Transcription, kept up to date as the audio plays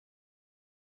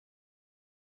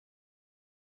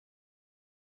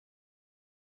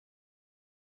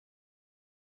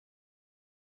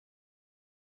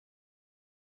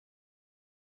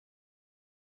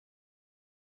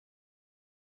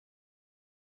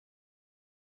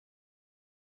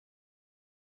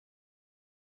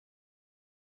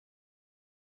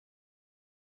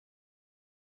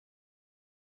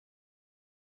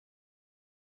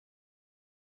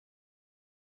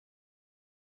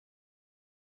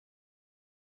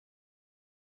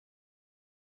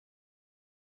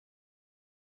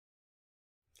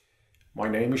My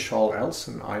name is Charl Els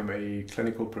and I'm a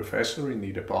clinical professor in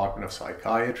the Department of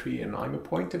Psychiatry, and I'm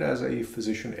appointed as a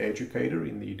physician educator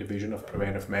in the Division of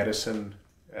Preventive Medicine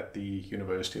at the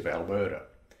University of Alberta.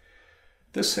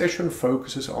 This session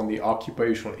focuses on the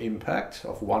occupational impact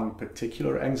of one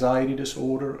particular anxiety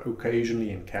disorder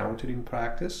occasionally encountered in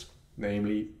practice,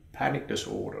 namely panic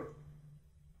disorder.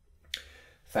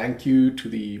 Thank you to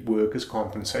the Workers'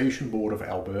 Compensation Board of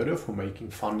Alberta for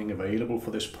making funding available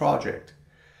for this project.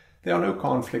 There are no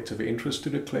conflicts of interest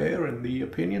to declare, and the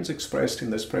opinions expressed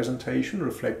in this presentation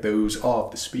reflect those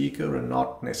of the speaker and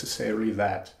not necessarily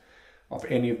that of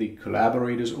any of the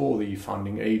collaborators or the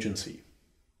funding agency.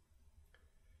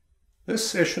 This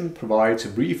session provides a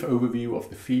brief overview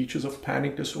of the features of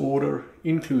panic disorder,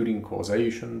 including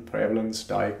causation, prevalence,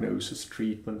 diagnosis,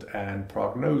 treatment, and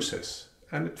prognosis.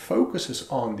 And it focuses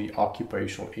on the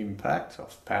occupational impact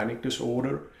of panic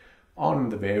disorder on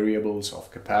the variables of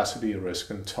capacity, risk,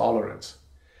 and tolerance.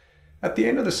 At the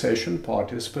end of the session,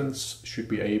 participants should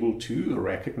be able to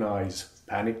recognize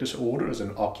panic disorder as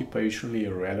an occupationally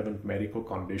irrelevant medical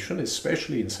condition,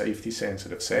 especially in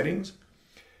safety-sensitive settings,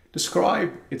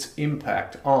 describe its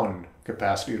impact on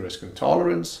capacity, risk, and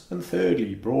tolerance, and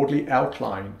thirdly, broadly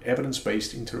outline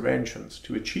evidence-based interventions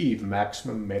to achieve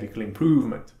maximum medical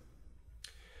improvement.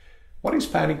 What is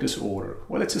panic disorder?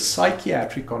 Well, it's a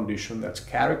psychiatric condition that's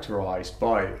characterized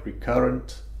by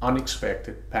recurrent,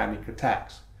 unexpected panic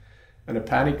attacks. And a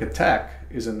panic attack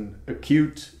is an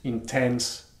acute,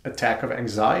 intense attack of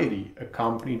anxiety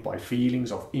accompanied by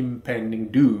feelings of impending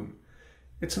doom.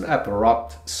 It's an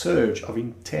abrupt surge of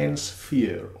intense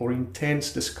fear or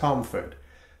intense discomfort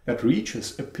that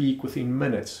reaches a peak within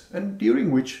minutes and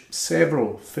during which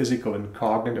several physical and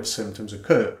cognitive symptoms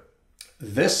occur.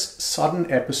 This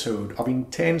sudden episode of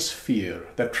intense fear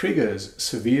that triggers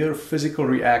severe physical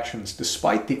reactions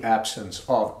despite the absence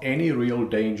of any real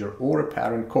danger or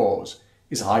apparent cause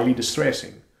is highly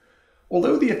distressing.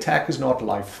 Although the attack is not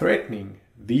life-threatening,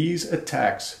 these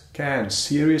attacks can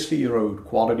seriously erode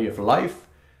quality of life,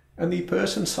 and the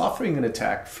person suffering an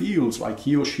attack feels like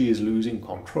he or she is losing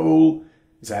control,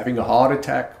 is having a heart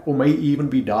attack, or may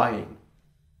even be dying.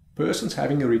 Persons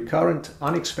having a recurrent,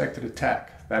 unexpected attack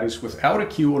that is without a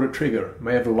cue or a trigger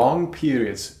may have long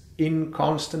periods in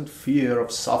constant fear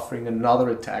of suffering another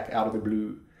attack out of the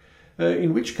blue,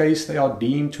 in which case they are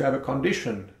deemed to have a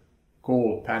condition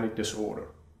called panic disorder.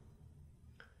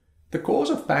 The cause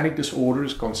of panic disorder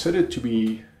is considered to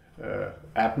be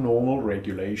abnormal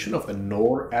regulation of the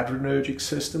noradrenergic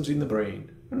systems in the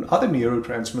brain, and other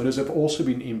neurotransmitters have also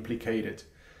been implicated.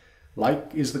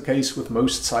 Like is the case with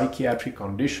most psychiatric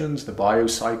conditions, the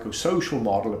biopsychosocial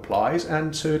model applies,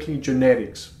 and certainly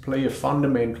genetics play a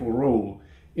fundamental role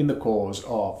in the cause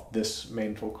of this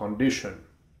mental condition.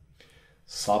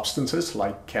 Substances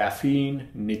like caffeine,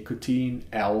 nicotine,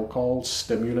 alcohol,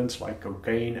 stimulants like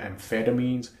cocaine,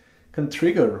 amphetamines can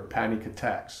trigger panic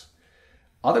attacks.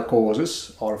 Other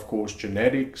causes are, of course,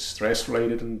 genetic,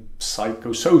 stress-related, and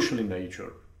psychosocial in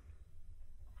nature.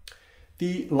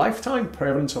 The lifetime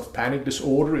prevalence of panic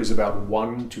disorder is about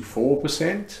 1 to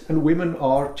 4%, and women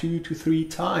are 2 to 3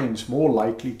 times more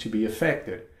likely to be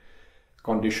affected. The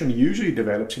condition usually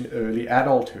develops in early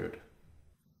adulthood.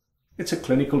 It's a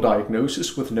clinical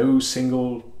diagnosis with no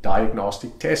single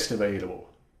diagnostic test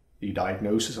available. The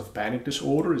diagnosis of panic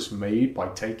disorder is made by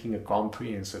taking a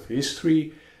comprehensive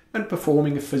history and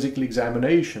performing a physical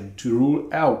examination to rule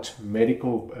out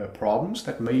medical problems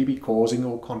that may be causing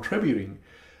or contributing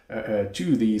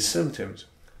to these symptoms.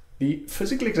 The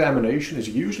physical examination is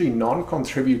usually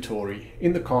non-contributory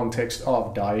in the context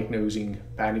of diagnosing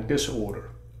panic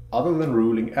disorder, other than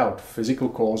ruling out physical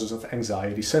causes of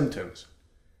anxiety symptoms.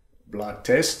 Blood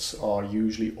tests are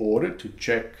usually ordered to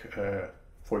check,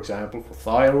 for example, for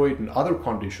thyroid and other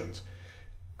conditions.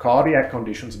 Cardiac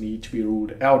conditions need to be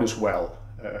ruled out as well,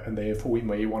 and therefore we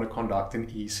may want to conduct an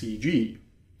ECG.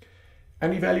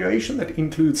 An evaluation that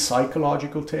includes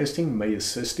psychological testing may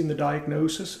assist in the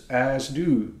diagnosis, as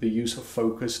do the use of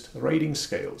focused rating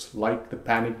scales, like the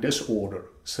Panic Disorder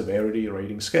Severity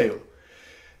Rating Scale.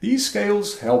 These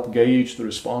scales help gauge the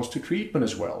response to treatment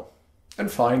as well.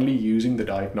 And finally, using the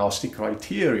diagnostic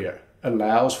criteria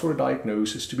allows for a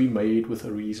diagnosis to be made with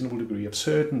a reasonable degree of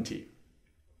certainty.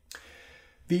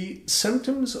 The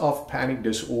symptoms of panic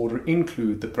disorder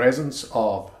include the presence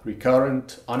of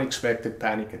recurrent, unexpected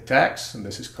panic attacks, and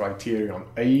this is criterion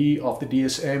A of the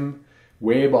DSM,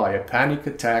 whereby a panic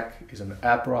attack is an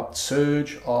abrupt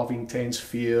surge of intense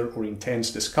fear or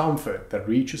intense discomfort that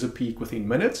reaches a peak within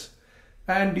minutes,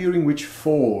 and during which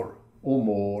 4 or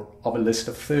more of a list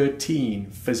of 13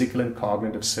 physical and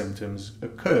cognitive symptoms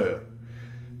occur.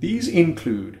 These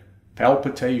include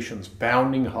palpitations,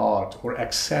 pounding heart or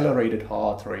accelerated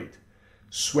heart rate,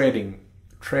 sweating,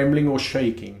 trembling or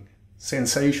shaking,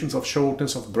 sensations of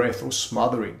shortness of breath or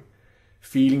smothering,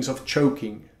 feelings of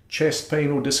choking, chest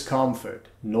pain or discomfort,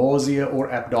 nausea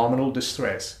or abdominal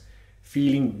distress,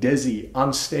 feeling dizzy,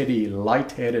 unsteady,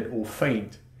 lightheaded or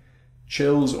faint,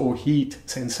 chills or heat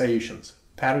sensations,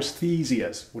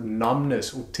 paresthesias or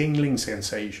numbness or tingling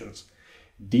sensations,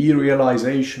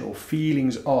 derealization or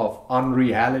feelings of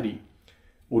unreality,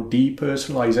 or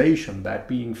depersonalization, that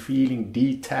being feeling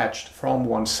detached from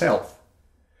oneself,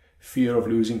 fear of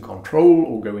losing control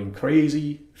or going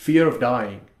crazy, fear of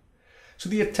dying. So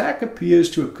the attack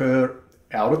appears to occur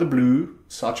out of the blue,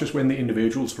 such as when the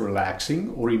individual's relaxing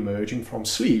or emerging from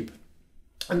sleep.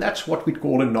 And that's what we'd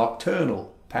call a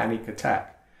nocturnal panic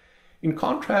attack. In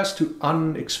contrast to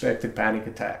unexpected panic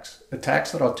attacks,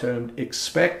 attacks that are termed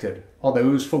expected are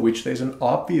those for which there's an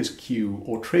obvious cue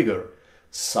or trigger,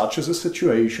 such as a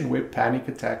situation where panic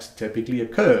attacks typically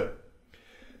occur.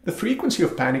 The frequency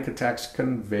of panic attacks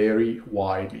can vary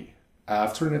widely.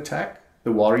 After an attack,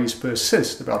 the worries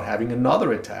persist about having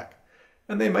another attack,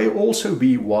 and there may also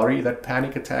be worry that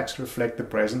panic attacks reflect the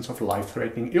presence of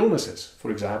life-threatening illnesses, for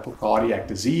example, cardiac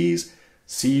disease,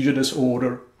 seizure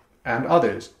disorder, and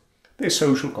others. There's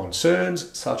social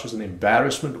concerns, such as an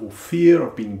embarrassment or fear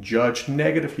of being judged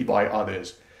negatively by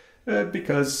others,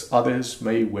 because others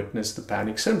may witness the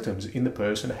panic symptoms in the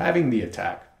person having the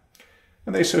attack.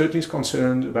 And there's certainly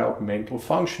concerns about mental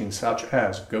functioning, such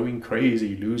as going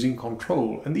crazy, losing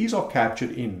control, and these are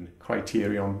captured in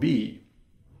Criterion B.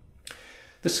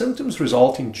 The symptoms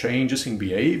result in changes in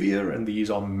behavior, and these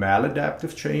are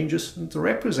maladaptive changes, and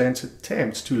represents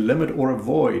attempts to limit or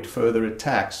avoid further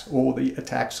attacks or the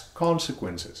attack's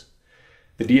consequences.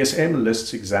 The DSM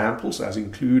lists examples as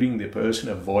including the person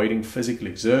avoiding physical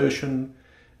exertion,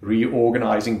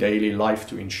 reorganizing daily life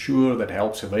to ensure that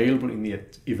help's available in the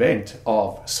event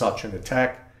of such an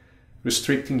attack,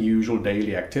 restricting usual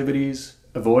daily activities,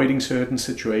 avoiding certain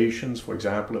situations, for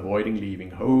example, avoiding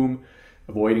leaving home,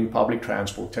 avoiding public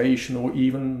transportation, or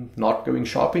even not going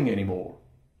shopping anymore.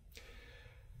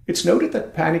 It's noted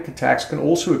that panic attacks can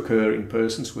also occur in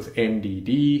persons with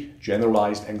MDD,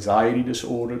 generalized anxiety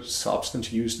disorder,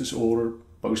 substance use disorder,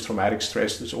 post-traumatic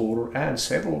stress disorder, and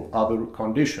several other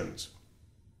conditions.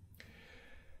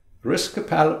 Risk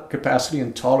capacity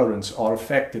and tolerance are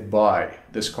affected by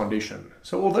this condition.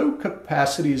 So although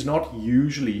capacity is not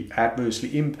usually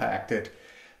adversely impacted,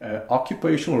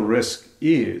 occupational risk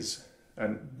is.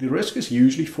 And the risk is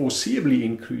usually foreseeably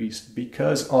increased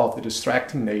because of the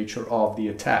distracting nature of the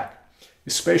attack,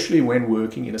 especially when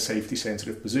working in a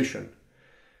safety-sensitive position.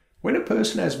 When a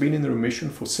person has been in remission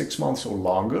for 6 months or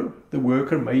longer, the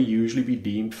worker may usually be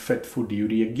deemed fit for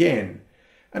duty again.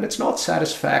 And it's not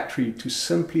satisfactory to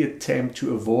simply attempt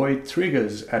to avoid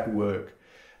triggers at work,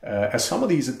 as some of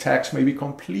these attacks may be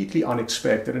completely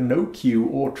unexpected and no cue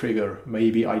or trigger may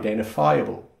be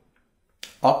identifiable.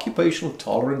 Occupational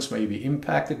tolerance may be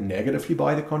impacted negatively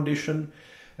by the condition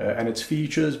and its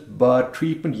features, but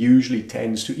treatment usually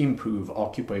tends to improve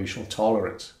occupational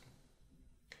tolerance.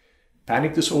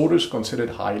 Panic disorder is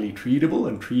considered highly treatable,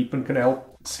 and treatment can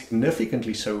help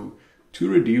significantly so to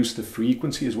reduce the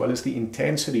frequency as well as the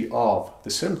intensity of the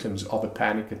symptoms of a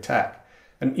panic attack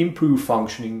and improve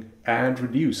functioning and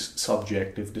reduce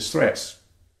subjective distress.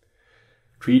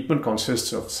 Treatment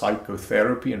consists of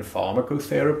psychotherapy and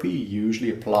pharmacotherapy,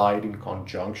 usually applied in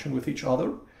conjunction with each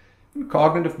other. And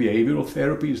cognitive behavioral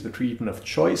therapy is the treatment of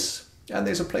choice, and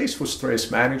there's a place for stress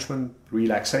management,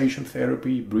 relaxation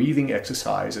therapy, breathing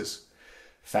exercises.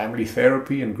 Family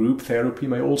therapy and group therapy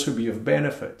may also be of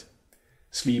benefit.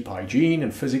 Sleep hygiene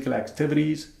and physical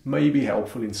activities may be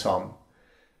helpful in some.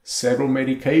 Several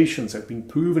medications have been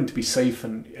proven to be safe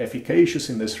and efficacious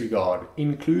in this regard,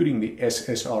 including the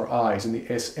SSRIs and the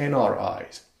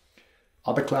SNRIs.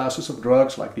 Other classes of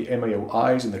drugs like the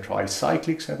MAOIs and the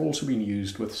tricyclics have also been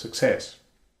used with success.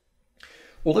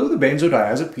 Although the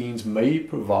benzodiazepines may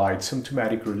provide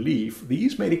symptomatic relief,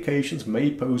 these medications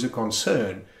may pose a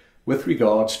concern with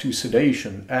regards to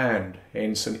sedation and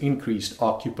hence an increased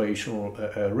occupational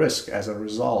risk as a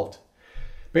result.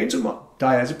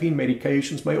 Benzodiazepine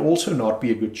medications may also not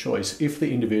be a good choice if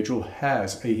the individual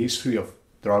has a history of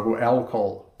drug or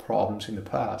alcohol problems in the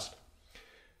past.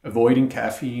 Avoiding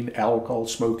caffeine, alcohol,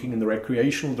 smoking, and the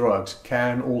recreational drugs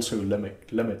can also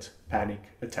limit panic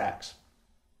attacks.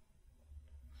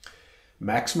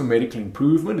 Maximum medical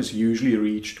improvement is usually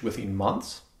reached within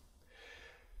months.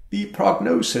 The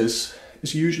prognosis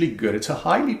is usually good. It's a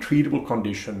highly treatable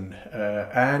condition,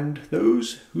 and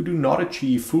those who do not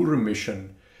achieve full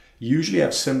remission usually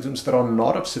have symptoms that are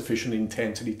not of sufficient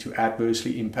intensity to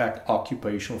adversely impact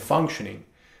occupational functioning.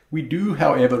 We do,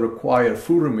 however, require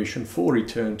full remission for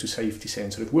return to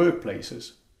safety-sensitive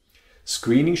workplaces.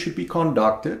 Screening should be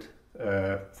conducted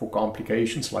for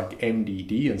complications like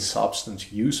MDD and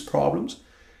substance use problems,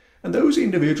 and those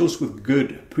individuals with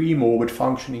good pre-morbid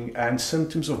functioning and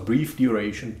symptoms of brief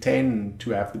duration tend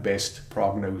to have the best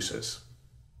prognosis.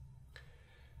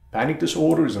 Panic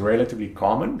disorder is relatively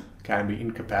common, can be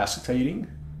incapacitating,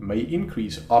 may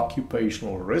increase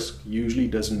occupational risk, usually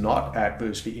does not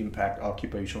adversely impact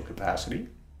occupational capacity.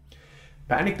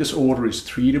 Panic disorder is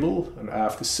treatable, and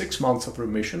after 6 months of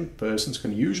remission, persons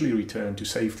can usually return to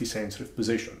safety-sensitive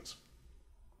positions.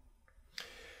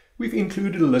 We've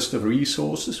included a list of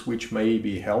resources which may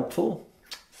be helpful.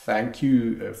 Thank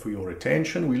you for your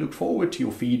attention. We look forward to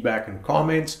your feedback and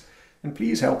comments, and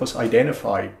please help us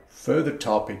identify further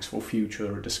topics for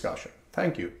future discussion.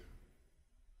 Thank you.